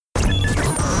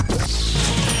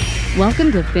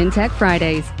Welcome to FinTech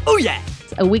Fridays, Oh yeah!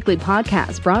 a weekly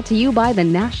podcast brought to you by the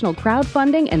National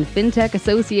Crowdfunding and FinTech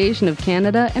Association of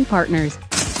Canada and partners,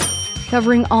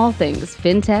 covering all things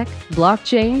FinTech,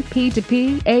 blockchain,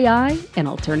 P2P, AI, and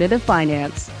alternative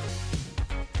finance.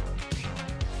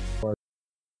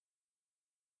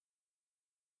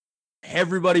 Hey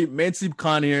everybody, Mansib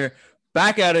Khan here,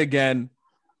 back at it again.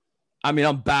 I mean,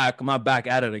 I'm back. I'm not back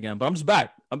at it again, but I'm just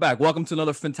back. I'm back. Welcome to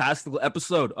another fantastical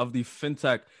episode of the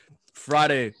FinTech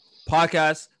Friday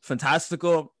podcast.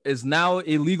 Fantastical is now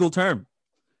a legal term.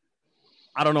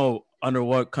 I don't know under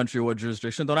what country or what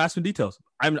jurisdiction. Don't ask me details.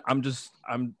 I'm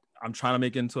trying to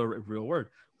make it into a real word.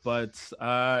 But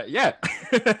yeah,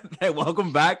 hey,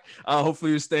 welcome back.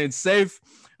 Hopefully you're staying safe.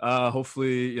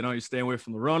 Hopefully you're staying away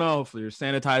from the Rona. Hopefully you're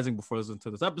sanitizing before listening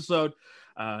to this episode,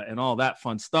 and all that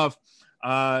fun stuff.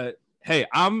 Hey,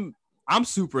 I'm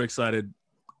super excited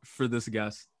for this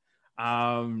guest.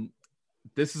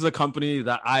 This is a company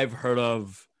that I've heard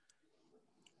of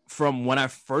from when I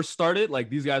first started.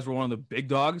 Like, these guys were one of the big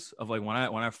dogs of like when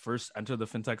I first entered the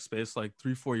fintech space like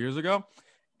 3-4 years ago,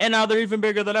 and now they're even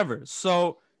bigger than ever.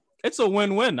 So it's a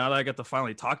win-win now that I get to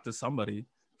finally talk to somebody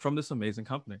from this amazing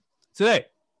company. Today,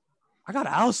 I got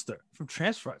Alistair from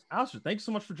TransferWise. Alistair, thanks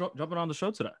so much for jumping on the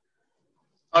show today.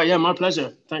 Oh yeah, my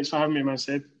pleasure. Thanks for having me,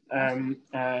 Mansib.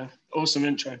 Awesome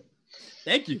intro.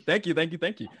 Thank you.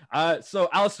 So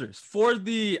Alistair,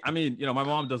 my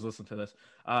mom does listen to this.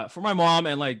 For my mom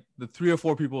and like the 3 or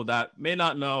 4 people that may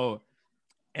not know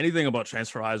anything about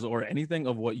TransferWise or anything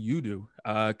of what you do,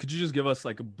 could you just give us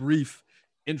like a brief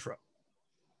intro?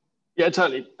 Yeah,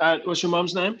 totally. What's your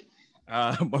mom's name?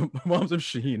 My mom's name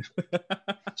Shaheen.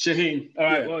 Shaheen. All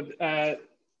right. Yeah. Well,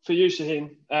 for you,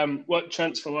 Shaheen, what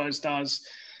TransferWise does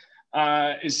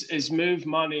is move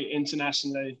money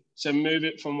internationally. So move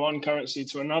it from one currency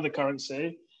to another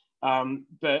currency,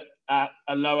 but at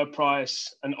a lower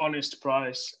price, an honest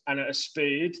price, and at a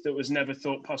speed that was never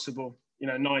thought possible.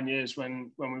 9 years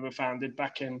when we were founded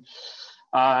back in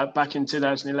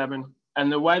 2011.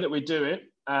 And the way that we do it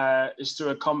is through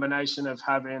a combination of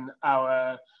having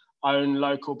our own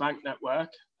local bank network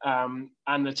and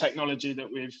the technology that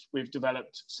we've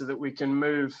developed, so that we can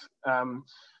move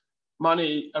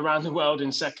money around the world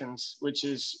in seconds, which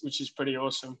is pretty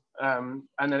awesome. And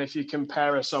then if you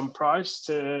compare us on price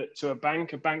to a bank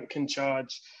can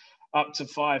charge up to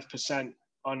 5%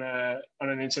 on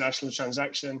an international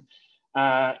transaction,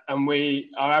 and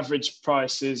our average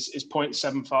price is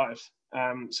 0.75.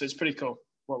 So it's pretty cool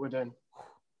what we're doing.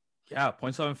 Yeah,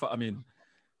 0.75.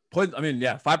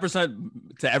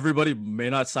 5% to everybody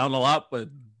may not sound a lot, but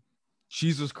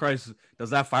Jesus Christ, does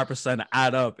that 5%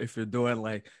 add up if you're doing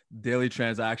like daily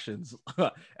transactions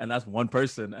and that's one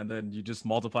person, and then you just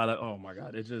multiply that? Oh my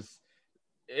God, just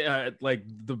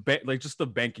the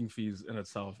banking fees in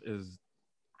itself is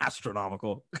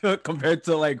astronomical compared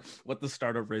to like what the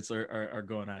startup rates are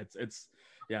going at. It's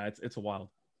wild.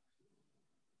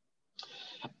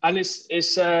 And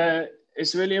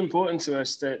it's really important to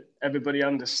us that everybody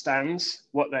understands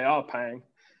what they are paying.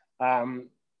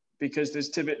 Because there's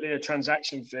typically a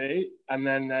transaction fee, and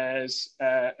then there's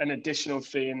an additional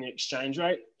fee in the exchange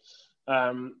rate.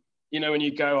 When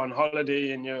you go on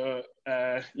holiday and you're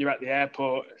at the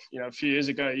airport, a few years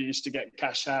ago, you used to get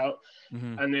cash out,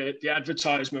 mm-hmm. and the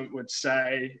advertisement would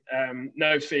say,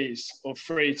 no fees or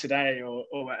free today or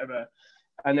whatever.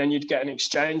 And then you'd get an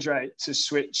exchange rate to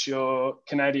switch your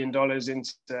Canadian dollars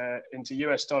into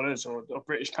US dollars or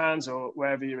British pounds or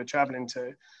wherever you were traveling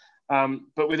to.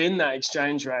 But within that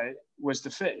exchange rate was the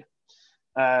fee.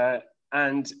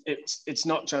 And it's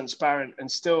not transparent.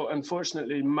 And still,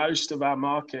 unfortunately, most of our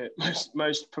market,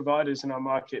 most providers in our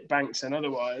market, banks and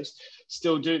otherwise,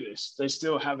 still do this. They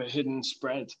still have a hidden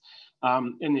spread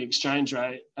in the exchange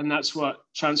rate. And that's what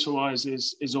TransferWise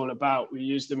is all about. We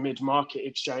use the mid-market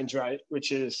exchange rate,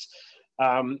 which is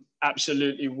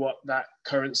absolutely what that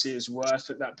currency is worth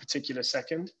at that particular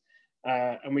second.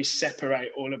 And we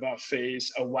separate all of our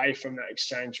fees away from that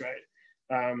exchange rate.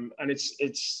 And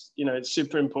it's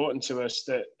super important to us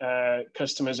that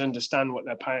customers understand what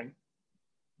they're paying.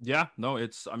 Yeah, no,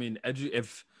 if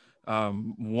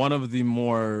one of the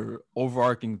more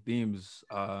overarching themes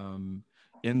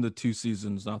in the 3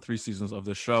 seasons of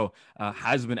the show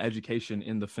has been education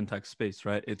in the fintech space,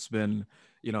 right? It's been,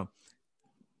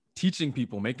 teaching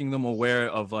people, making them aware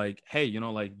of like, hey,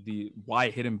 why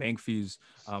hidden bank fees,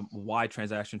 why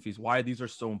transaction fees, why these are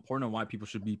so important, and why people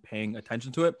should be paying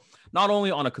attention to it, not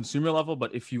only on a consumer level,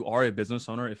 but if you are a business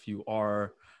owner, if you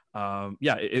are a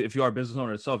business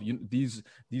owner itself, these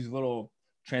little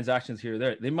transactions here or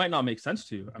there, they might not make sense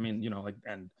to you.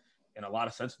 And in a lot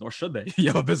of sense, nor should they. You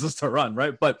have a business to run,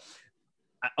 right? But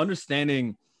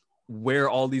understanding where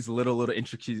all these little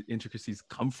intricacies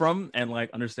come from, and like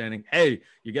understanding, hey,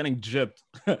 you're getting gypped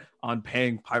on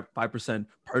paying 5%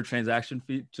 per transaction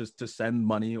fee just to send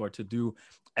money or to do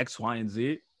X, Y, and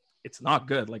Z. It's not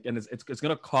good. Like, and it's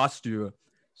going to cost you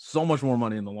so much more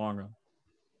money in the long run.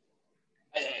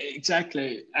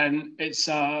 Exactly. And it's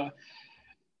our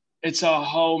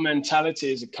whole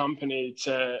mentality as a company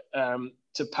to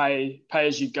pay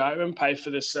as you go and pay for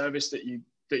the service that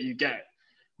you get.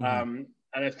 Mm-hmm.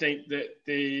 And I think that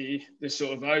the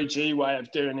sort of OG way of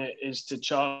doing it is to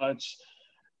charge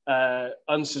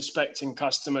unsuspecting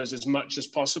customers as much as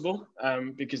possible,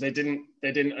 because they didn't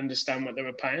understand what they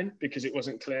were paying because it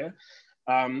wasn't clear.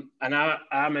 And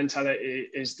our mentality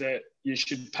is that you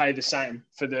should pay the same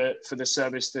for the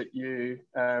service that you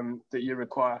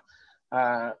require.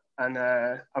 And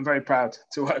I'm very proud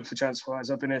to work for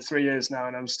TransferWise. I've been here 3 years now,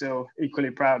 and I'm still equally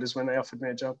proud as when they offered me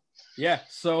a job. Yeah.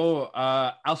 So,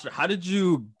 Alistair, how did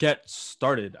you get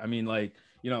started? I mean, like,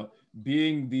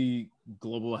 being the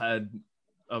global head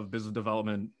of business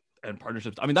development and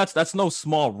partnerships, I mean, that's no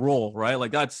small role, right?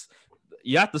 Like,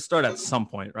 you have to start at some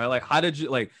point, right? Like, how did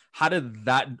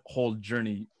that whole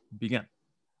journey begin?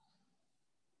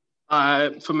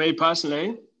 For me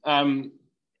personally,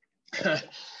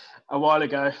 a while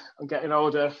ago. I'm getting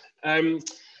older.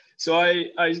 So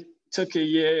I took a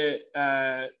year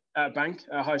at a bank,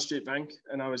 a high street bank,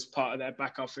 and I was part of their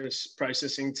back office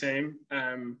processing team,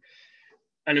 and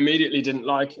immediately didn't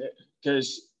like it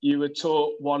because you were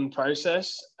taught one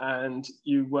process and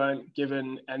you weren't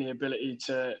given any ability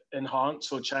to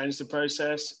enhance or change the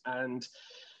process, and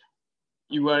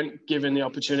you weren't given the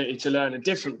opportunity to learn a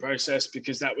different process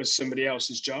because that was somebody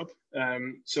else's job.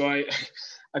 So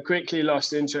I quickly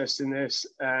lost interest in this,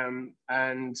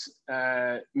 and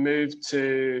moved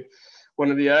to one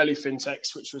of the early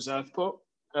fintechs, which was Earthport.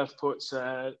 Earthport's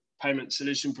a payment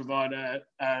solution provider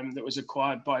that was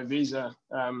acquired by Visa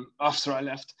after I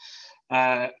left.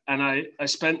 And I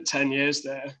spent 10 years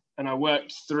there, and I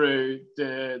worked through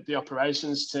the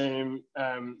operations team,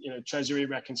 treasury,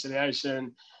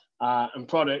 reconciliation, and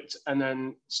product, and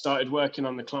then started working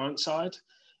on the client side.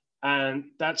 And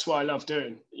that's what I love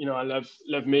doing. I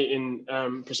love meeting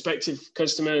prospective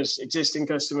customers, existing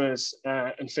customers,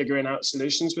 and figuring out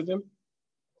solutions with them.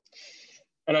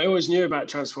 And I always knew about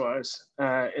TransferWise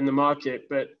in the market,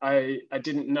 but I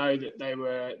didn't know that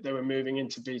they were moving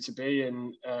into B2B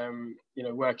and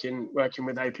working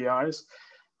with APIs.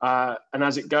 And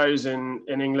as it goes in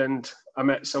England, I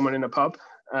met someone in a pub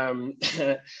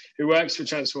who works for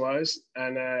TransferWise,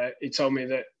 and he told me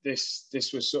that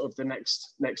this was sort of the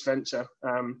next venture.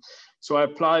 So I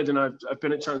applied, and I've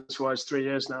been at TransferWise 3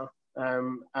 years now,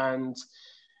 and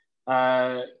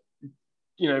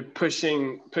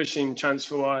pushing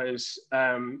TransferWise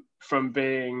from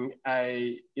being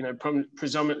a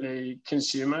predominantly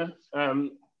consumer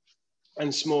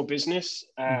and small business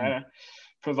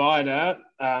provider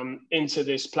into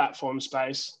this platform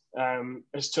space.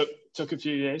 It's took a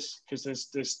few years because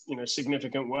there's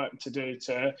significant work to do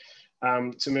to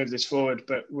move this forward,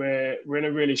 but we're in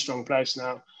a really strong place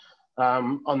now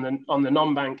on the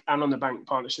non-bank and on the bank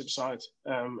partnership side,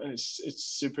 and it's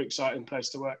super exciting place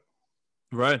to work.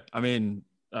 Right. I mean,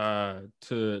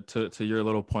 to your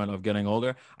little point of getting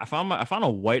older, I found a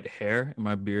white hair in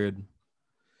my beard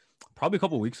probably a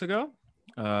couple of weeks ago,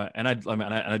 and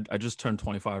I just turned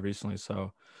 25 recently,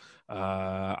 so.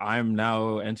 I'm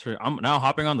now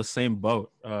hopping on the same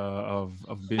boat of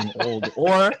being old,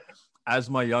 or as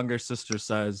my younger sister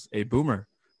says, a boomer,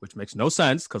 which makes no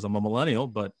sense because I'm a millennial,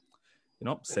 but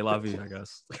c'est la vie, I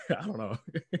guess. I don't know.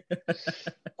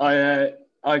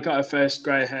 I got a first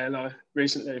gray hair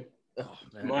recently. Oh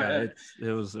man,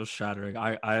 it was shattering.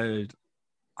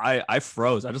 I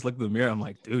froze. I just looked in the mirror. I'm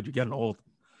like, dude, you're getting old.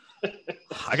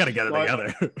 I gotta get it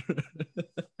together.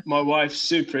 My wife's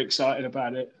super excited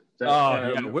about it.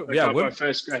 My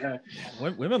first gray hair.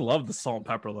 Women love the salt and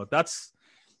pepper look.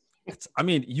 I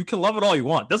mean, you can love it all you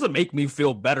want. It doesn't make me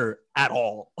feel better at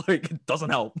all. Like, it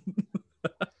doesn't help.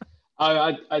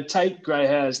 I take gray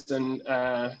hairs than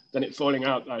it falling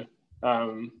out though.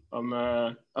 I'm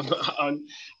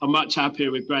much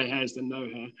happier with gray hairs than no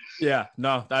hair. Yeah,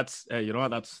 no, that's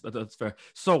that's fair.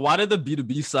 So why did the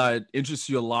B2B side interest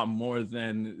you a lot more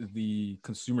than the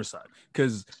consumer side?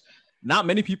 Because not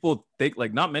many people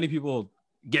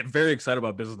get very excited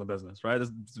about business to business, right? There's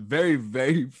a very,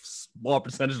 very small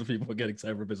percentage of people get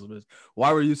excited for business to business.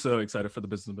 Why were you so excited for the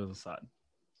business to business side?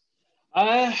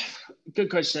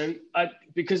 Good question.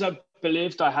 Because I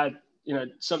believed I had,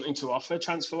 something to offer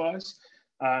TransferWise.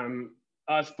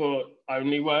 I've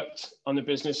only worked on the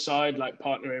business side, like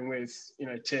partnering with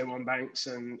tier one banks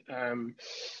and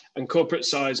corporate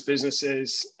sized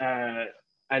businesses,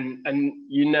 and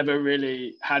you never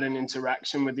really had an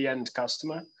interaction with the end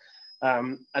customer,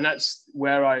 and that's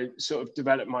where I sort of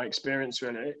developed my experience.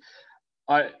 Really,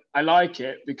 I like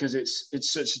it because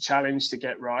it's such a challenge to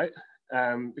get right,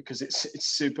 because it's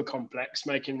super complex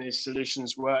making these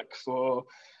solutions work for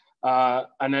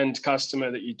an end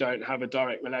customer that you don't have a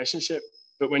direct relationship.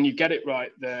 But when you get it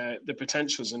right, the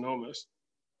potential is enormous.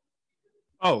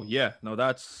 Oh yeah, no,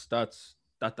 that's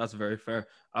very fair.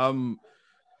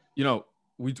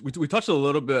 We touched a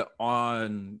little bit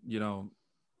on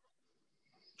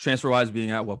TransferWise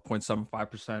being at what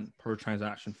 0.75% per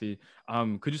transaction fee.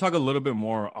 Could you talk a little bit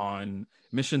more on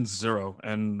Mission Zero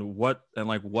and what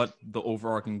the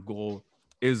overarching goal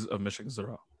is of Mission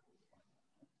Zero?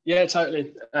 Yeah,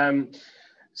 totally.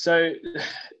 So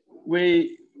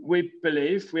we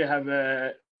believe we have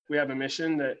a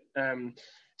mission that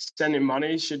sending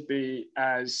money should be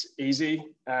as easy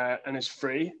and as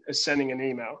free as sending an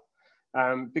email,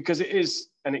 because it is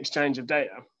an exchange of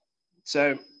data.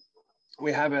 So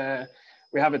we have a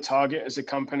target as a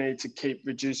company to keep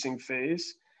reducing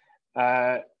fees,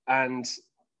 and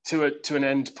to an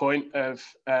end point of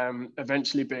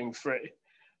eventually being free.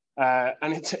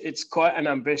 And it's quite an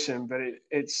ambition, but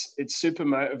it's super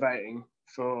motivating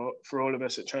for all of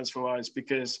us at TransferWise,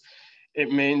 because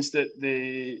it means that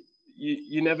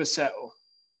you never settle.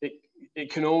 It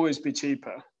can always be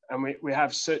cheaper, and we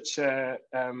have such a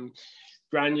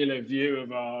granular view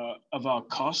of our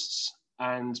costs.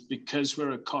 And because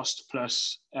we're a cost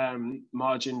plus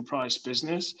margin price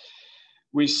business,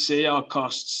 we see our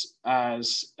costs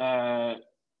as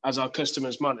our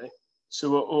customers' money. So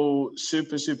we're all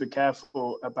super, super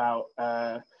careful about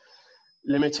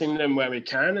limiting them where we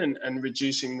can and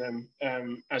reducing them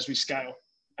as we scale.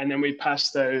 And then we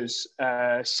pass those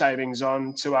savings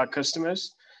on to our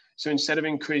customers. So instead of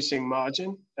increasing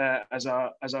margin as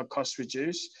our costs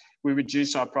reduce, we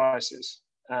reduce our prices.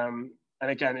 And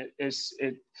again,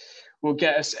 it will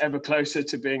get us ever closer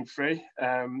to being free,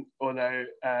 although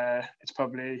it's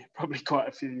probably quite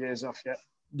a few years off yet.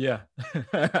 Yeah.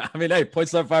 I mean, hey,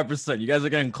 0.75%. You guys are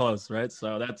getting close, right?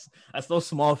 So that's no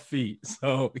small feat.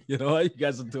 So you know what? You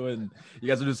guys are doing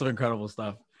some incredible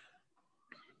stuff.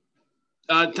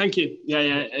 Thank you.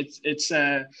 Yeah.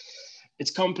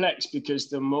 It's complex because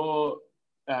the more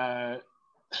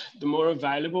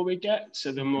available we get,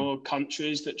 so the more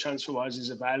countries that TransferWise is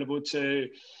available to,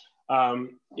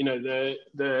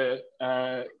 the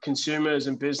consumers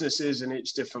and businesses in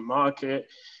each different market,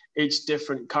 each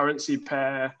different currency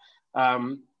pair,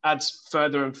 adds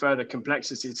further and further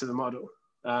complexity to the model.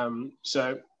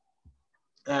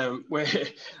 We're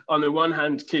on the one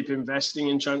hand keep investing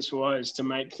in TransferWise to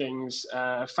make things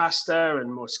faster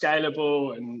and more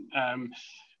scalable and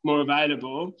more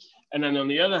available. And then on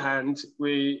the other hand,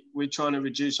 we're trying to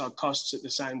reduce our costs at the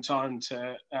same time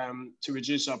to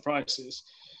reduce our prices.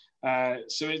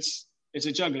 So it's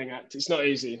a juggling act. It's not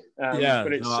easy. But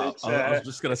I was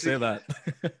just gonna say that.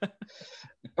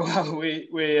 Well,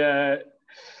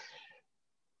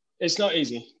 it's not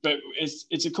easy, but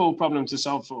it's a cool problem to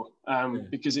solve for,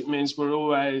 because it means we're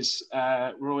always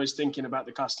thinking about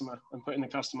the customer and putting the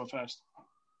customer first.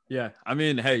 Yeah, I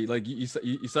mean, hey, like you said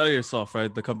it yourself,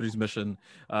 right? The company's mission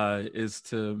is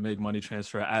to make money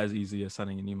transfer as easy as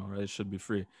sending an email, right? It should be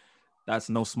free. That's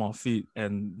no small feat,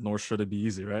 and nor should it be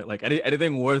easy, right? Like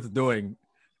anything worth doing,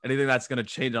 anything that's going to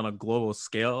change on a global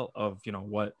scale of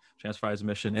what TransferWise's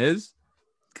mission is,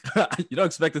 you don't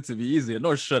expect it to be easy,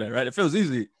 nor should it, right? If it was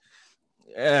easy,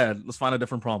 yeah, let's find a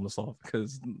different problem to solve,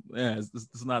 because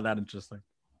it's not that interesting.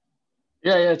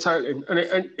 Yeah, totally. And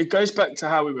it goes back to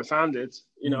how we were founded.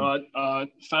 Our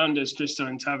founders, Christo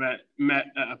and Tavet, met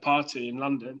at a party in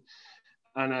London.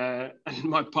 And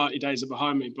my party days are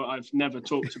behind me, but I've never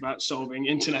talked about solving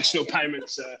international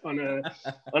payments on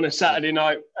a Saturday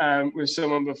night with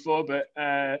someone before. But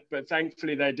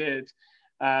thankfully they did.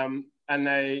 And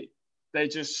they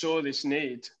just saw this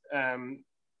need in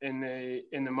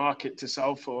the market to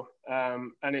solve for.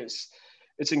 And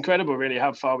it's incredible, really,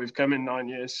 how far we've come in 9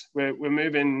 years. We're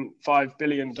moving $5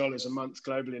 billion a month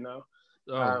globally now,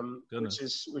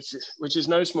 which is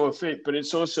no small feat. But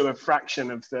it's also a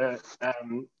fraction of the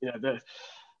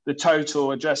total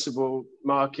addressable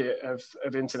market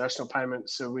of international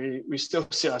payments. So we still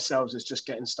see ourselves as just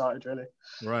getting started, really.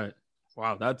 Right.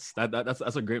 Wow, that's a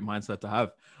great mindset to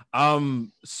have.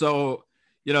 So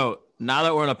now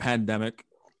that we're in a pandemic,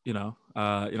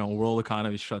 world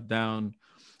economy shut down.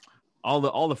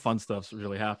 all the fun stuff's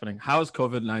really happening. How has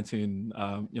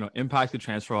COVID-19 impacted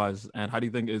TransferWise, and how do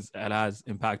you think it has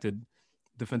impacted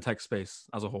the fintech space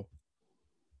as a whole?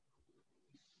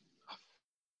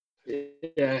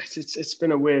 Yeah, it's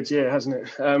been a weird year, hasn't it?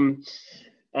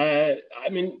 I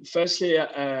mean, firstly,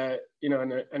 on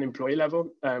an employee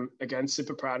level, again,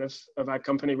 super proud of our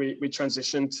company. We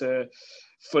transitioned to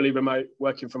fully remote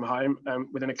working from home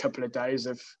within a couple of days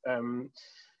of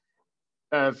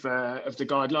the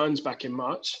guidelines back in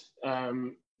March,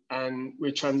 and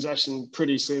we transitioned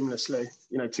pretty seamlessly,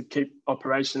 to keep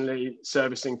operationally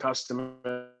servicing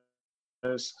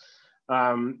customers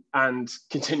and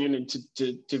continuing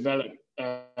to develop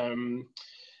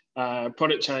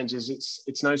product changes.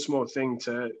 It's no small thing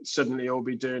to suddenly all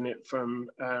be doing it from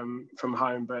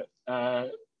home, but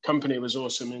company was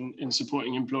awesome in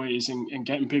supporting employees and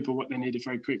getting people what they needed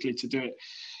very quickly to do it.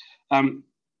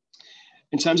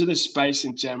 In terms of the space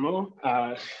in general,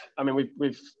 I mean,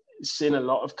 we've seen a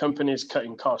lot of companies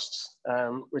cutting costs,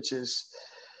 which is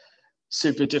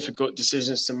super difficult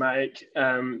decisions to make,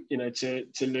 to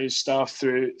lose staff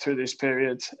through this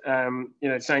period.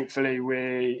 Thankfully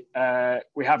we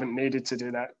haven't needed to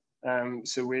do that.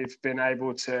 So we've been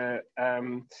able to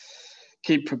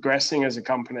keep progressing as a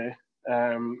company,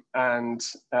 and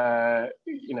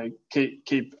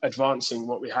keep advancing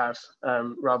what we have,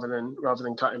 rather than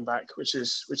cutting back, which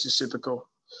is super cool.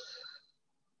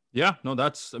 Yeah, no,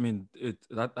 that's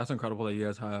incredible that you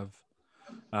guys have.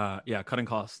 Cutting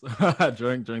costs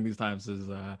during these times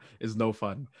is no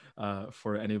fun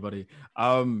for anybody.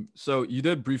 So you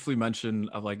did briefly mention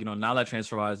of now that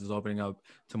TransferWise is opening up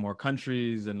to more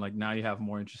countries and now you have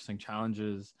more interesting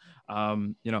challenges.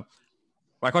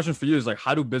 My question for you is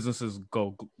how do businesses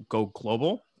go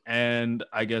global? And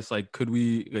I guess could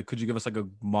you give us a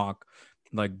mock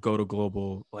go to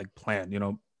global plan?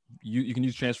 You can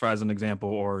use TransferWise as an example,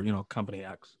 or company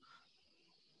X.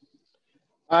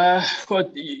 Well,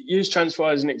 use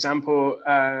TransferWise as an example.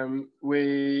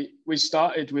 We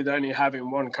started with only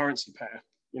having one currency pair.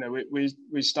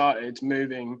 We started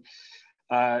moving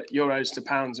euros to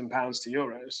pounds and pounds to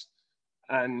euros.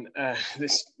 And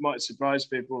this might surprise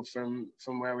people from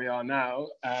where we are now,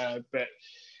 but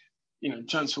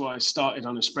TransferWise started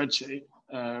on a spreadsheet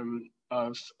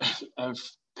of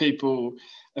people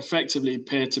effectively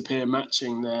peer-to-peer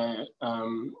matching their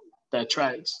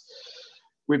trades.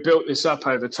 We built this up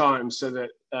over time so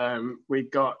that we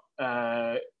got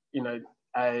a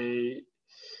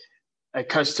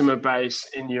customer base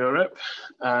in Europe,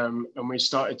 and we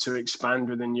started to expand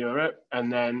within Europe.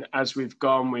 And then as we've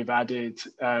gone, we've added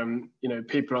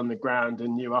people on the ground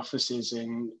and new offices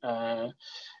in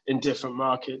different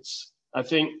markets. I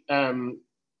think to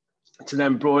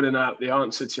then broaden out the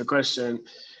answer to your question,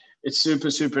 it's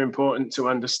super important to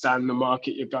understand the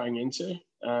market you're going into,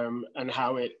 and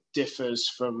how it differs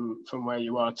from where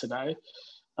you are today.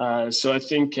 So I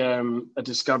think a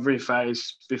discovery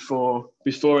phase before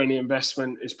any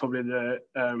investment is probably the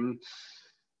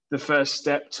first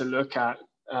step to look at.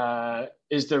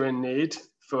 Is there a need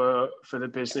for the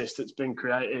business that's been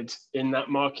created in that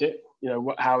market?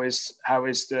 How is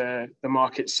the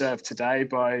market served today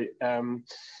by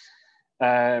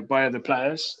other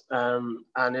players,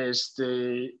 and is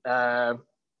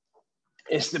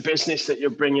the business that you're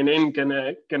bringing in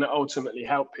gonna ultimately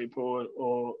help people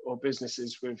or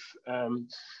businesses with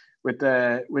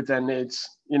their needs?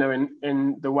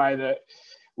 In the way that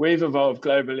we've evolved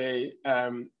globally,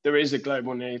 there is a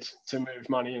global need to move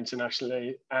money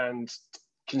internationally, and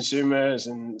consumers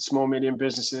and small medium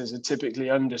businesses are typically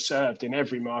underserved in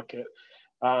every market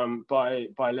by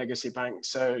legacy banks.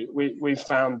 So we've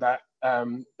found that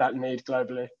need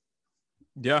globally.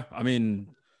 Yeah, I mean,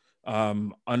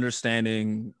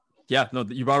 understanding. Yeah, no,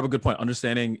 you brought up a good point.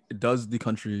 Understanding, does the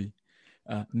country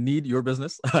need your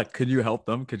business? Could you help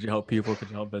them? Could you help people? Could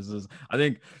you help businesses? I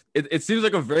think it seems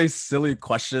like a very silly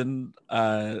question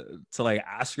to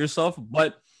ask yourself,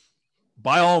 but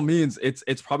by all means,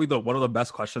 it's probably one of the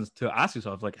best questions to ask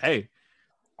yourself. Hey,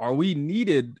 are we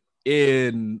needed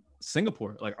in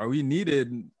Singapore? Are we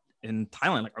needed in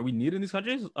Thailand? Are we needed in these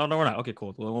countries? Oh no, we're not. Okay,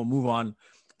 cool. We'll move on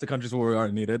to countries where we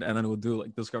are needed, and then we'll do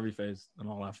discovery phase and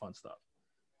all that fun stuff.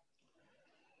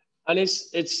 And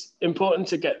it's important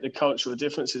to get the cultural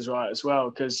differences right as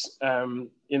well, because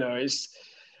it's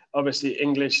obviously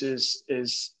English is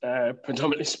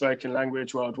predominantly spoken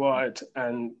language worldwide,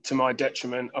 and to my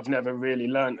detriment, I've never really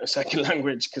learned a second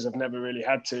language because I've never really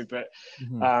had to. But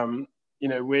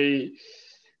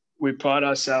we pride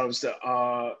ourselves that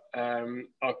our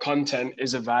content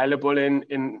is available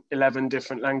in 11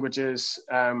 different languages,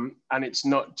 and it's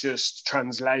not just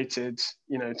translated,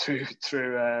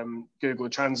 through Google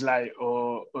Translate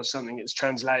or something. It's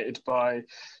translated by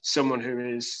someone who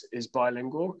is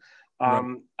bilingual,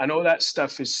 Right. and all that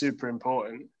stuff is super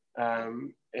important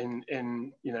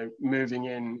in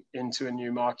moving into a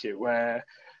new market where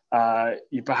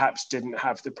you perhaps didn't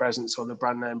have the presence or the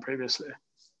brand name previously.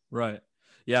 Right.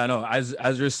 Yeah, no, as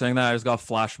you're saying that, I just got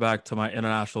flashback to my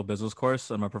international business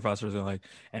course, and my professors are like,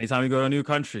 anytime you go to a new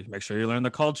country, make sure you learn the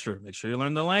culture, make sure you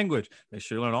learn the language, make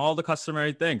sure you learn all the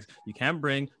customary things. You can't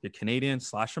bring your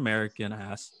Canadian/American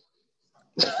ass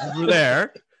over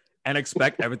there and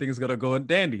expect everything's gonna go in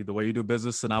dandy. The way you do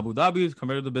business in Abu Dhabi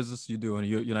compared to the business you do in the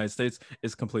United States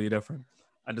is completely different.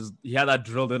 He had that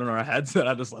drilled in our heads, and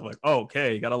I just like, oh,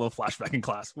 okay, got a little flashback in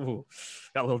class. Ooh,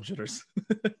 got a little jitters.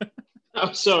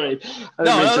 I'm sorry. I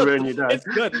didn't mean to ruin your day. It's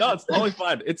good. No, it's totally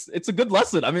fine. It's a good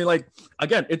lesson. I mean, like,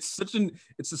 again, it's such an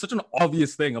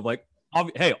obvious thing of like,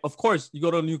 hey, of course you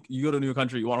go to a new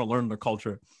country, you want to learn their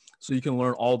culture, so you can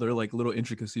learn all their like little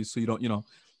intricacies, so you don't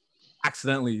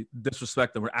accidentally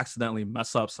disrespect them or accidentally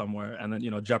mess up somewhere, and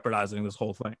then jeopardizing this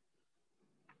whole thing.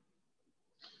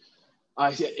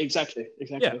 Yeah, exactly.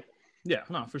 Yeah,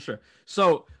 no, for sure.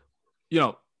 So,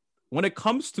 when it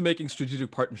comes to making strategic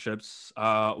partnerships,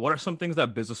 what are some things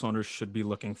that business owners should be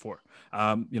looking for?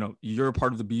 You're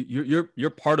part of you're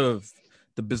part of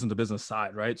the business to business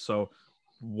side, right? So,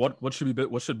 what should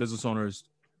business owners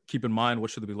keep in mind? What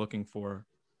should they be looking for?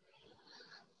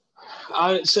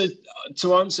 So,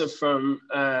 to answer from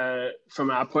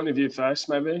our point of view first,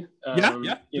 maybe.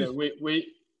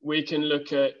 We can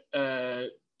look at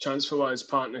TransferWise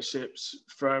partnerships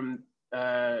from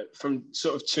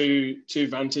sort of two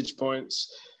vantage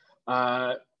points.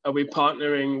 Are we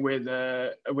partnering with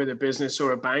a business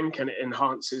or a bank, and it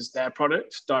enhances their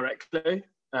product directly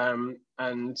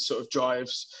and sort of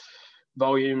drives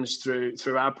volumes through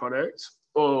our product?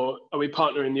 Or are we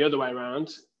partnering the other way around,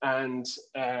 and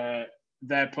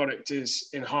their product is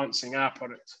enhancing our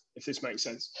product, if this makes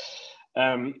sense?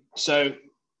 So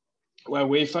where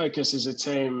we focus as a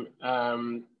team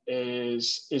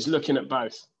is looking at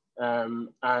both.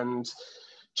 And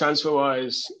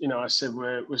TransferWise, I said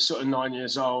we're sort of 9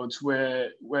 years old.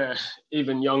 We're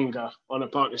even younger on a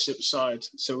partnership side.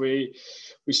 So we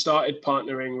started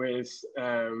partnering with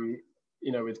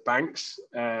with banks,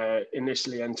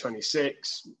 initially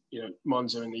N26,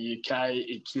 Monzo in the UK,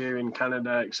 EQ in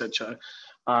Canada, etc.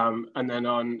 And then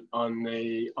on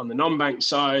the non-bank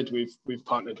side, we've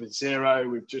partnered with Xero.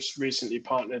 We've just recently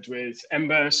partnered with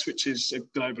Emburse, which is a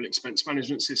global expense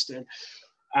management system.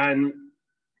 And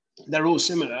they're all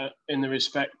similar in the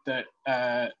respect that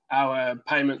our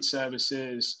payment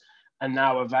services are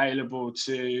now available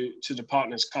to the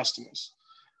partners' customers.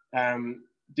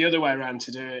 The other way around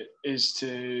to do it is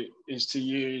to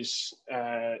use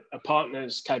a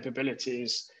partner's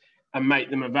capabilities and make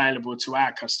them available to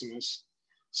our customers.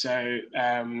 So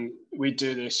we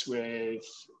do this with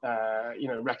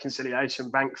reconciliation,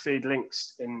 bank feed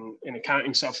links in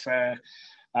accounting software.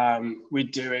 We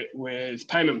do it with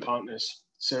payment partners.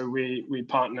 So we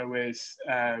partner with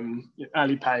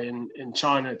Alipay in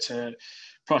China to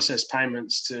process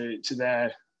payments to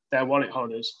their wallet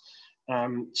holders.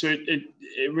 So it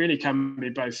really can be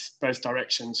both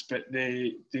directions, but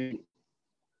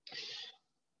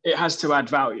it has to add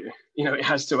value. It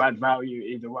has to add value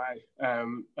either way.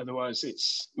 Otherwise,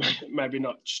 it's maybe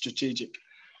not strategic.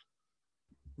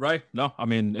 Right. No, I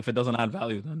mean, if it doesn't add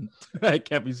value, then it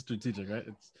can't be strategic, right?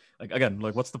 It's like, again,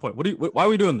 like, what's the point? Why are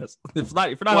we doing this? If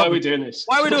you're not why are we doing this?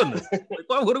 Why are we doing this?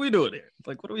 Like, what are we doing here?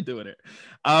 Like, what are we doing here?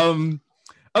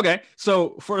 Okay.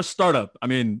 So for a startup, I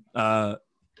mean, a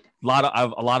lot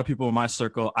of people in my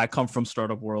circle, I come from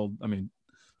startup world. I mean,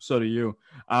 so do you.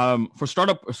 For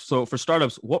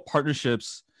startups, what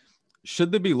partnerships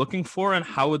should they be looking for, and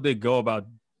how would they go about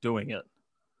doing it?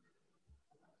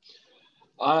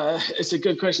 It's a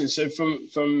good question. So from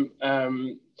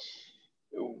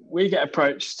we get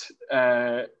approached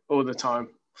all the time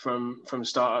from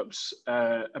startups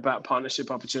about partnership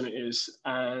opportunities,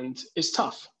 and it's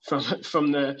tough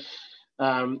from the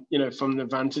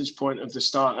vantage point of the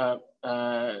startup.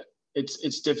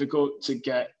 It's difficult to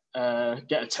get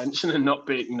attention and not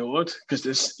be ignored, because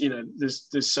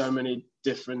there's so many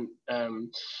different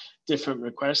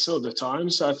requests all the time.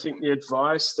 So I think the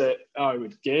advice that I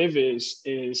would give is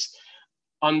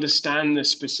understand the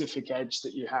specific edge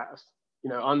that you have.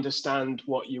 Understand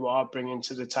what you are bringing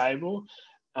to the table,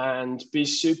 and be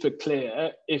super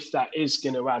clear if that is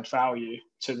going to add value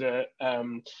to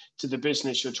the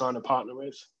business you're trying to partner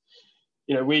with.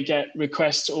 we get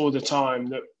requests all the time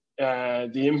that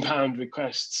the inbound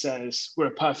request says we're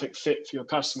a perfect fit for your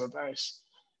customer base.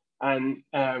 And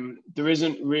there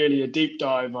isn't really a deep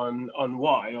dive on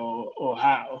why or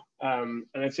how. And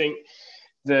I think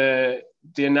the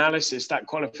analysis, that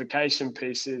qualification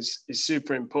piece is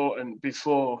super important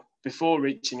before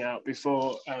reaching out,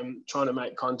 before trying to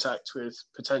make contact with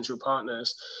potential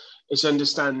partners. It's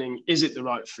understanding, is it the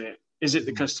right fit? Is it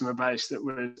the customer base that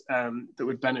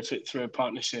would benefit through a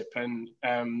partnership? And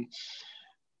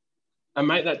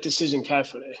make that decision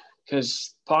carefully,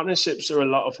 because partnerships are a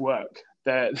lot of work.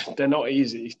 They're not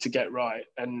easy to get right,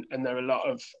 and there are a lot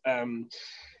of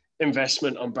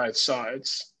investment on both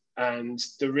sides. And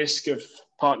the risk of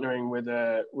partnering with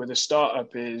a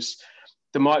startup is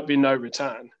there might be no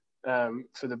return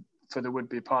for the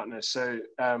would-be partners. So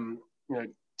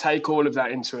take all of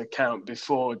that into account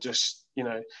before just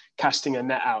casting a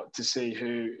net out to see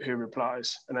who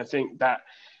replies. And I think that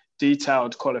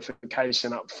detailed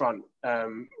qualification up front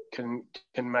can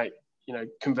make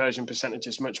conversion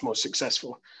percentages much more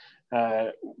successful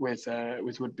with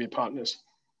would-be partners.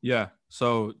 Yeah.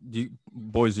 So you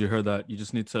heard that. You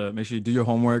just need to make sure you do your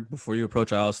homework before you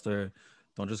approach Alistair.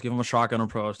 Don't just give him a shotgun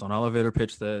approach. Don't elevator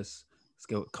pitch this. Let's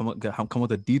come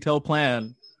with a detailed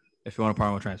plan if you want to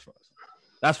partner with TransferWise.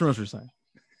 That's pretty much what you're saying.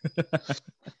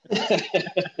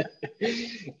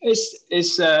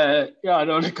 It's I don't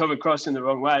want to come across in the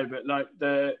wrong way, but like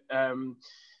the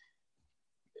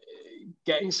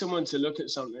getting someone to look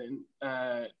at something,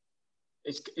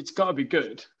 it's got to be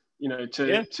good,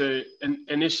 to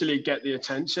initially get the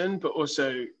attention, but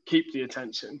also keep the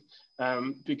attention,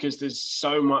 because there's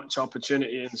so much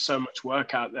opportunity and so much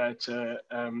work out there to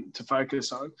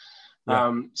focus on.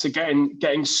 Yeah. So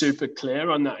getting super clear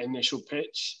on that initial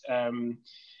pitch, and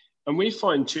we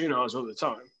fine tune ours all the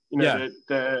time.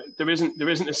 There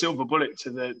isn't a silver bullet to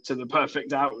the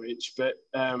perfect outreach, but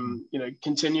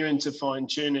continuing to fine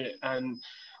tune it and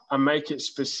make it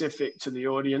specific to the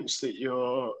audience that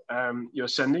you're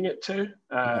sending it to,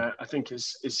 I think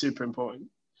is super important.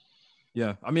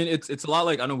 Yeah, I mean it's a lot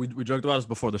like, I know we joked about this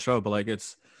before the show, but like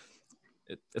it's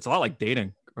a lot like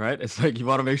dating, right? It's like you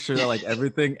want to make sure that like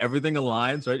everything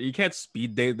aligns, right? You can't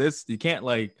speed date this. You can't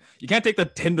take the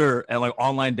Tinder and like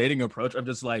online dating approach of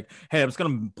just like, hey, I'm just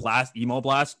gonna email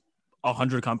blast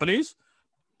 100 companies,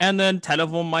 and then 10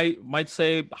 of them might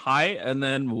say hi, and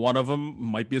then one of them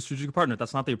might be a strategic partner.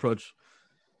 That's not the approach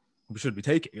we should be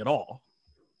taking at all,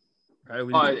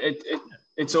 right?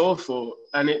 It's awful,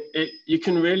 and it you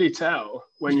can really tell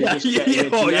when you're just getting a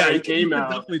generic email. You can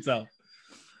definitely tell.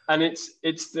 And it's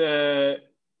the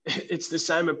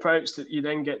same approach that you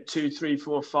then get 2, 3,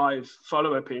 4, 5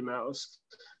 follow-up emails,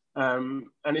 and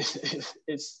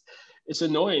it's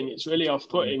annoying. It's really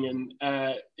off-putting, and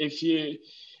if you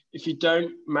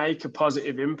don't make a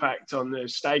positive impact on the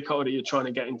stakeholder you're trying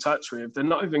to get in touch with, they're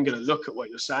not even going to look at what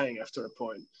you're saying after a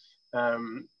point.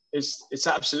 It's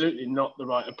absolutely not the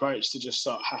right approach to just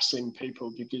start hassling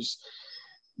people, because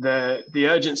the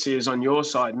urgency is on your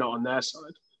side, not on their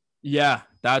side. Yeah,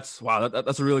 that's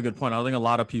a really good point. I think a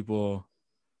lot of people,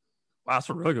 that's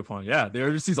a really good point. Yeah, the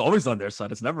urgency is always on their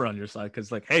side. It's never on your side,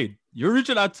 because like, hey, you're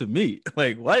reaching out to me.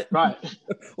 Like, what? Right.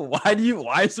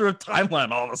 Why is there a timeline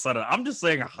all of a sudden? I'm just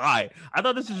saying hi. I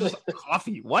thought this was just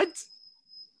coffee. What?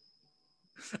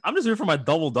 I'm just here for my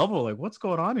double. Like, what's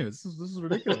going on here? This is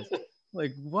ridiculous.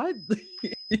 Like, what?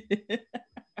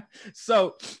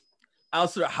 So,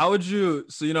 Alistair, how would you?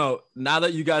 So now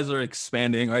that you guys are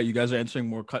expanding, right? You guys are entering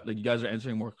more.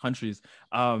 More countries.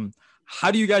 How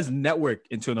do you guys network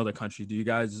into another country? Do you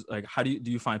guys how do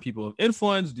you find people of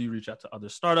influence? Do you reach out to other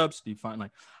startups? Do you find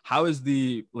how is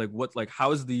the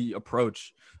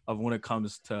approach of when it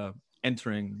comes to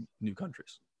entering new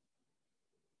countries?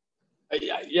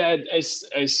 Yeah,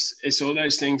 it's all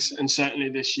those things, and certainly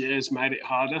this year has made it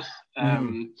harder.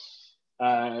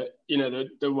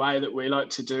 The way that we like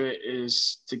to do it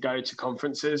is to go to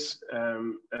conferences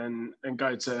and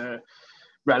go to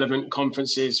relevant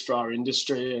conferences for our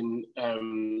industry and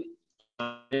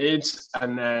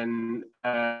then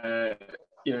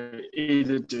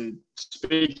either do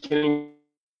speaking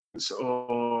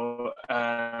or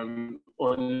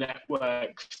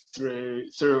network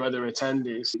through other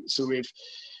attendees. So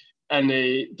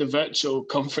the virtual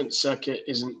conference circuit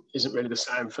isn't really the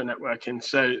same for networking.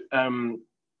 So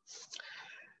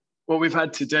what we've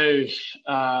had to do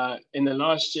in the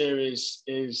last year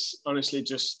is honestly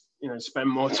just spend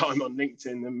more time on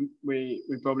LinkedIn than we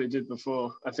probably did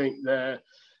before. I think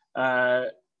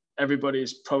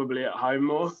everybody's probably at home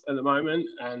more at the moment,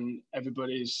 and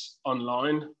everybody's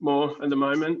online more at the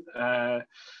moment.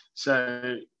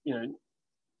 So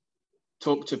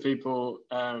talk to people,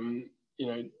 you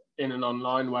know, in an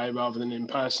online way rather than in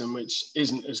person, which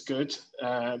isn't as good,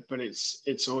 but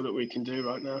it's all that we can do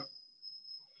right now.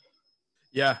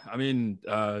 Yeah, I mean,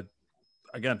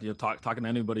 again, you know, talking to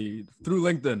anybody through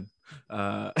LinkedIn,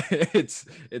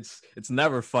 it's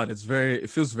never fun. It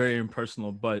feels very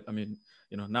impersonal. But I mean,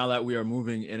 you know, now that we are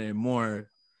moving in a more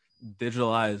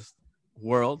digitalized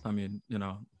world, I mean, you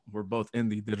know, we're both in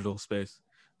the digital space.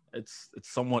 It's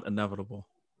somewhat inevitable,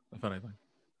 if anything.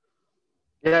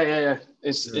 Yeah.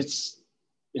 It's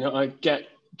you know, I get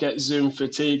Zoom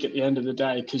fatigue at the end of the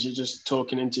day because you're just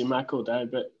talking into your Mac all day.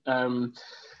 But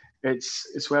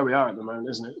it's where we are at the moment,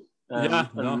 isn't it? It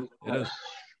is.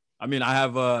 I mean,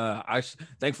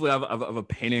 thankfully I have a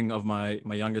painting of my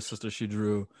youngest sister. She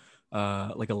drew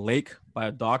like a lake by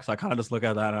a dock. So I kind of just look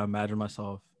at that and I imagine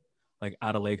myself like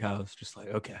at a lake house, just like,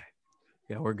 okay,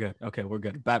 yeah, we're good. Okay, we're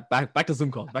good. Back to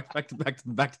Zoom calls. Back to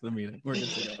the meeting. We're good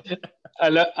to go. I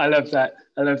love that.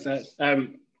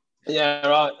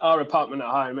 Yeah, our apartment at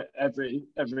home, every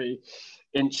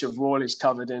inch of wall is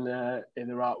covered in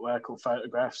either artwork or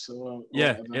photographs or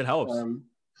yeah, whatever. It helps.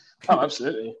 Oh,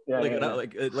 absolutely. Yeah,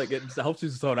 it helps you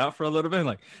zone out for a little bit.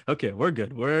 Like, okay, we're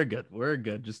good.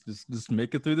 Just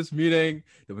make it through this meeting.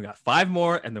 Then we got 5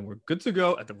 more, and then we're good to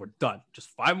go, and then we're done. Just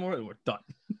 5 more, and we're done.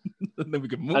 And then we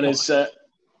can move on. It's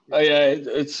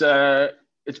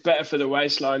better for the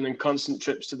waistline than constant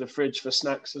trips to the fridge for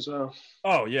snacks as well.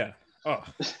 Oh yeah. Oh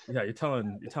yeah. You're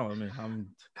telling me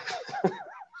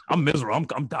I'm miserable.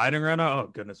 I'm dieting right now. Oh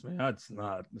goodness me. It's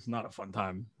not a fun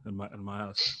time in my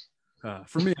house.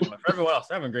 For me, for everyone else,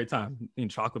 having a great time eating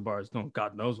chocolate bars, doing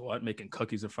God knows what, making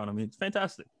cookies in front of me. It's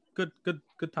fantastic. Good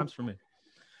times for me.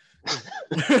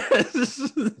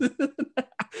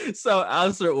 So,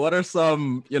 Alistair, what are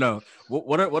some, you know,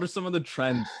 what are some of the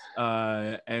trends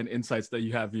and insights that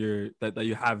you have your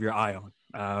eye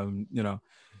on? You know,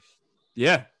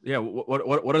 yeah.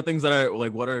 What are things that are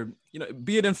like, what are, you know,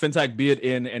 be it in fintech, be it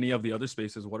in any of the other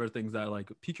spaces, what are things that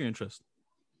like pique your interest?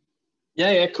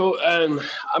 Yeah, cool. I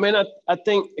mean, I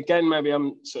think, again, maybe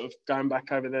I'm sort of going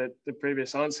back over the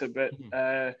previous answer, but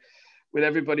with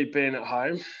everybody being at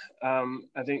home,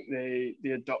 I think the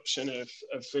adoption of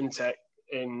fintech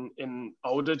in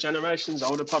older generations,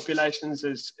 older populations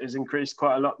is increased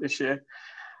quite a lot this year.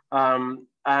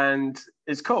 And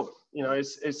it's cool. You know,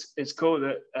 it's cool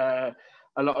that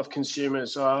a lot of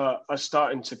consumers are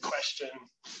starting to question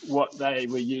what they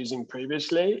were using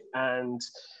previously and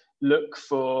look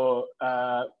for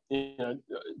you know,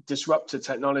 disruptor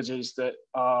technologies that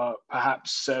are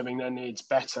perhaps serving their needs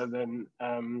better than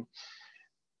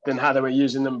how they were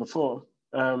using them before.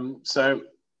 So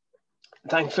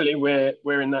thankfully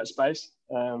we're in that space,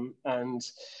 and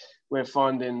we're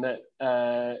finding that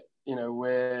you know,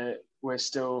 we're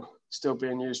still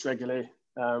being used regularly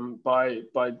by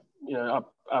you know,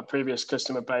 our previous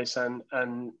customer base and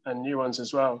new ones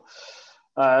as well.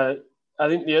 I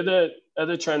think the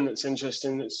other trend that's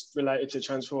interesting that's related to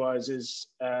TransferWise is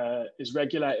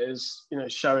regulators, you know,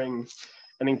 showing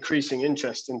an increasing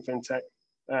interest in fintech.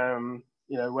 You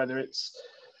know, whether it's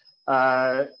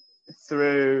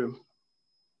through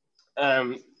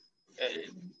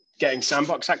getting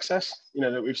sandbox access, you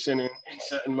know, that we've seen in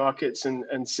certain markets,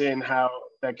 and seeing how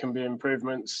there can be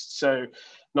improvements. So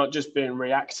not just being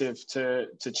reactive to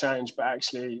change, but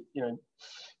actually, you know,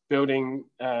 building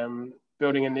a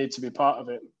need to be part of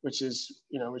it, which is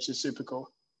super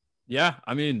cool. Yeah,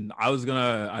 I mean, I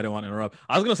don't want to interrupt.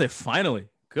 I was gonna say finally.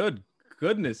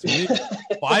 Goodness me.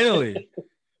 Finally.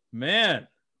 Man.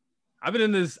 I've been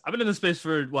in this space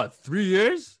for what, 3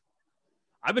 years?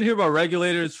 I've been hearing about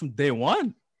regulators from day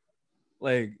one.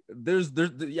 Like there's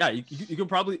you can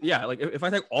probably, like if I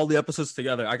take all the episodes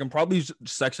together, I can probably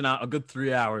section out a good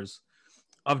 3 hours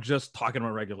of just talking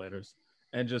about regulators.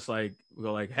 And just like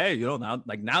go like, hey, you know, now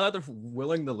that they're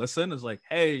willing to listen, is like,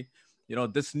 hey, you know,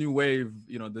 this new wave,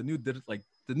 you know, the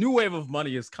new wave of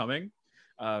money is coming.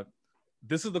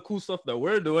 This is the cool stuff that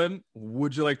we're doing.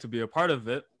 Would you like to be a part of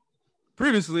it?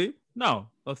 Previously, no.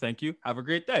 Oh, thank you. Have a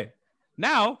great day.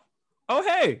 Now, oh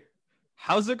hey,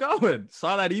 how's it going?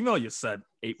 Saw that email you sent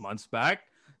 8 months back.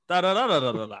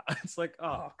 It's like,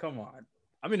 oh, come on.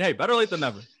 I mean, hey, better late than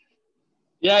never.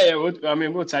 Yeah.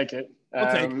 We'll take it.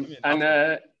 And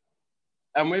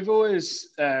we've always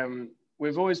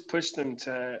pushed them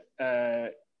to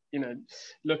you know,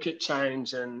 look at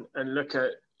change and look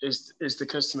at is the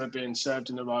customer being served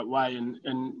in the right way. And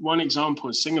one example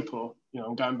is Singapore. You know,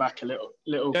 I'm going back a little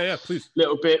please.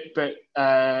 Little bit, but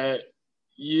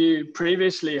you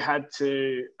previously had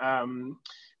to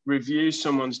review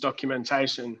someone's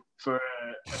documentation for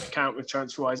an account with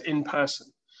TransferWise in person.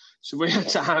 So we had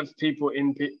to have people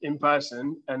in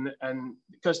person, and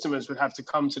customers would have to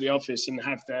come to the office and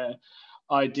have their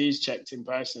IDs checked in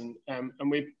person. And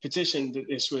we petitioned that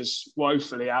this was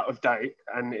woefully out of date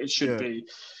and it should be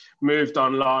moved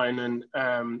online, and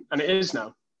it is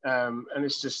now. And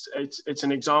it's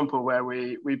an example where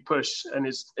we push,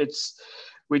 and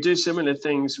we do similar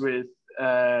things with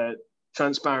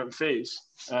transparent fees,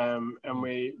 and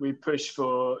we push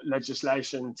for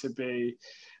legislation to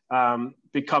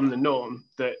become the norm,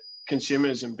 that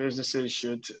consumers and businesses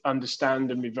should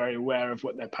understand and be very aware of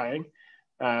what they're paying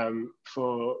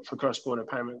for cross-border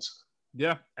payments.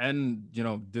 Yeah, and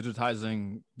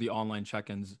digitizing the online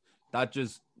check-ins,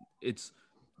 it's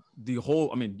the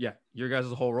whole. I mean, yeah, your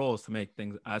guys' whole role is to make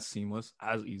things as seamless,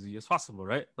 as easy as possible,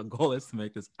 right? The goal is to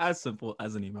make this as simple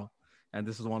as an email, and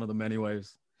this is one of the many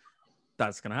ways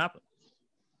that's going to happen.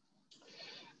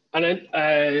 And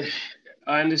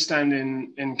I understand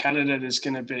in Canada there's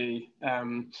going to be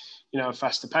a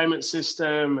faster payment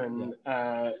system and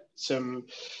some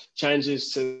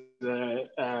changes to the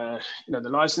the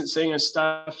licensing and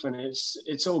stuff, and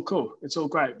it's all cool. It's all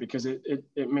great because it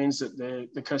means that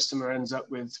the customer ends up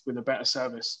with a better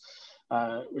service,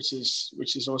 which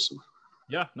is awesome.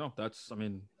 Yeah, no, that's, I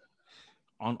mean,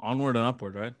 onward and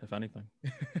upward, right? If anything.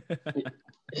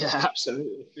 Yeah,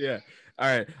 absolutely. Yeah. All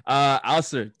right.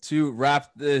 Alistair, to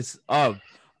wrap this up,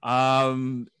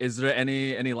 is there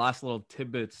any last little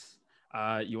tidbits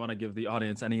you want to give the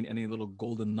audience? Any little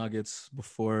golden nuggets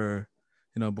before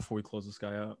we close this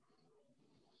guy out?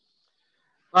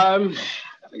 I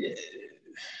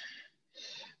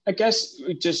guess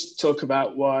we just talk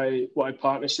about why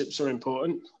partnerships are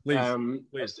important.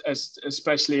 Please.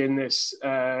 Especially in this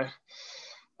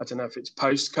I don't know if it's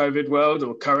post-COVID world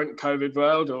or current COVID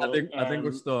world. Or I think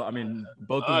we're still. I mean,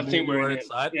 both. I think we're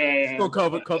inside. Yeah. Still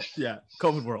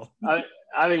COVID world. I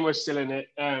think we're still in it,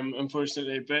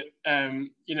 unfortunately. But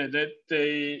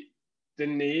the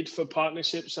need for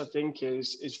partnerships, I think,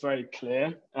 is very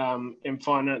clear in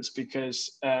finance,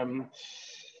 because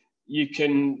you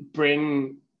can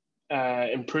bring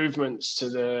improvements to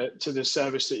the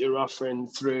service that you're offering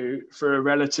for a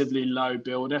relatively low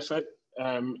build effort.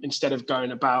 Instead of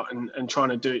going about and trying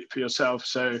to do it for yourself.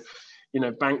 So,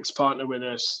 banks partner with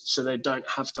us so they don't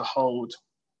have to hold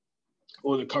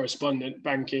all the correspondent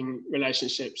banking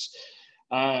relationships.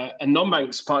 And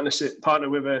non-banks partner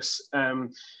with us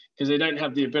because they don't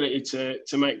have the ability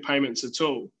to make payments at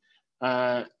all.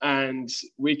 And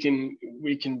we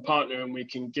can partner and we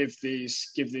can give these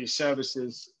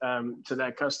services to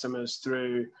their customers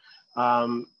through a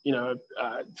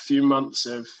few months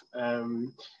of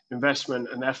investment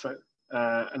and effort,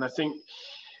 and I think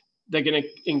they're going to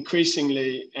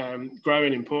increasingly grow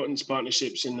in importance,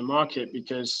 partnerships in the market,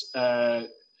 because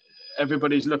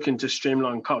everybody's looking to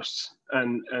streamline costs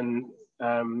and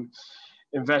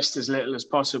invest as little as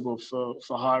possible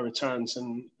for higher returns.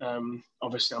 And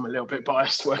obviously, I'm a little bit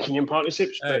biased working in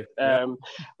partnerships, but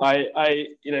I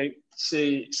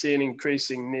see an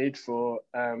increasing need for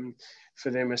them,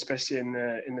 especially in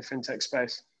the fintech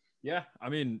space. Yeah, I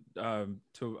mean,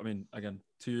 again,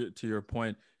 to your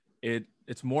point,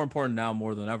 it's more important now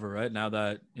more than ever, right? Now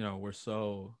that we're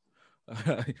so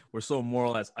more or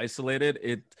less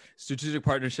isolated, strategic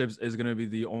partnerships is going to be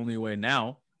the only way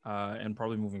now, and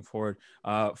probably moving forward,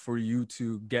 for you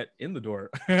to get in the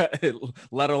door,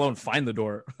 let alone find the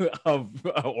door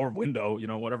or window,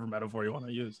 whatever metaphor you want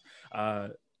to use,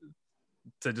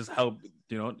 to just help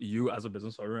you as a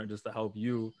business owner, and just to help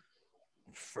you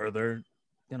further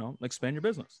expand your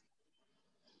business.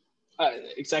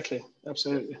 Exactly.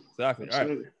 Absolutely. All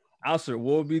right. Alistair,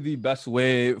 what would be the best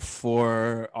way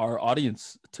for our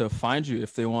audience to find you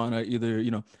if they want to either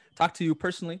talk to you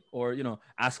personally, or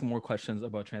ask more questions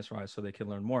about TransferWise so they can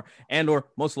learn more, and or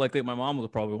most likely my mom will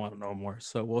probably want to know more.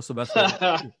 So what's the best way?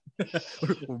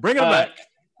 We're bringing it back.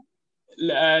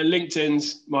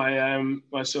 LinkedIn's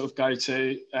my sort of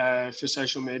go-to for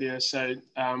social media, so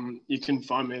you can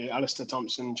find me, Alistair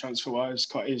Thompson, TransferWise,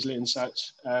 quite easily in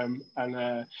search, and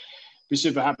be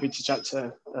super happy to chat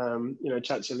to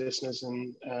listeners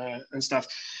and stuff.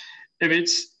 If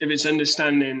it's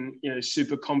understanding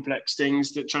super complex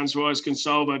things that TransferWise can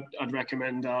solve, I'd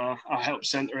recommend our help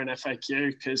center and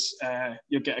FAQ, because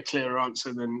you'll get a clearer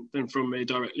answer than from me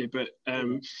directly. But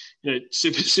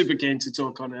super keen to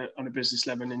talk on a business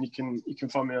level, and you can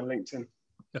find me on LinkedIn.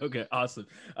 Okay, awesome.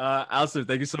 Alistair,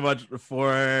 thank you so much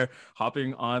for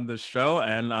hopping on the show,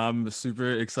 and I'm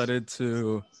super excited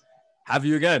to have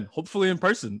you again, hopefully in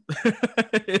person,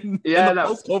 in the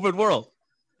post-COVID world.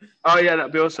 Oh yeah,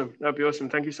 that'd be awesome.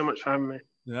 Thank you so much for having me.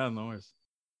 Yeah, no worries.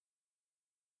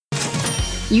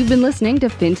 You've been listening to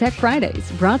FinTech Fridays,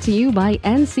 brought to you by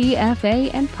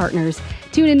NCFA and Partners.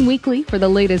 Tune in weekly for the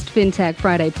latest FinTech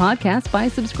Friday podcast by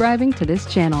subscribing to this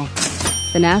channel.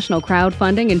 The National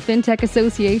Crowdfunding and FinTech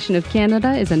Association of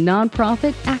Canada is a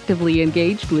nonprofit actively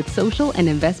engaged with social and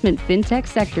investment FinTech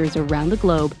sectors around the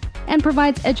globe and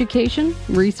provides education,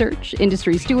 research,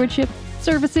 industry stewardship,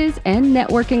 services, and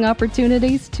networking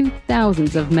opportunities to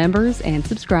thousands of members and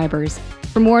subscribers.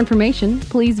 For more information,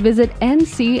 please visit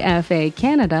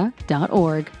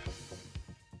ncfacanada.org.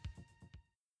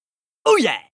 Oh yeah!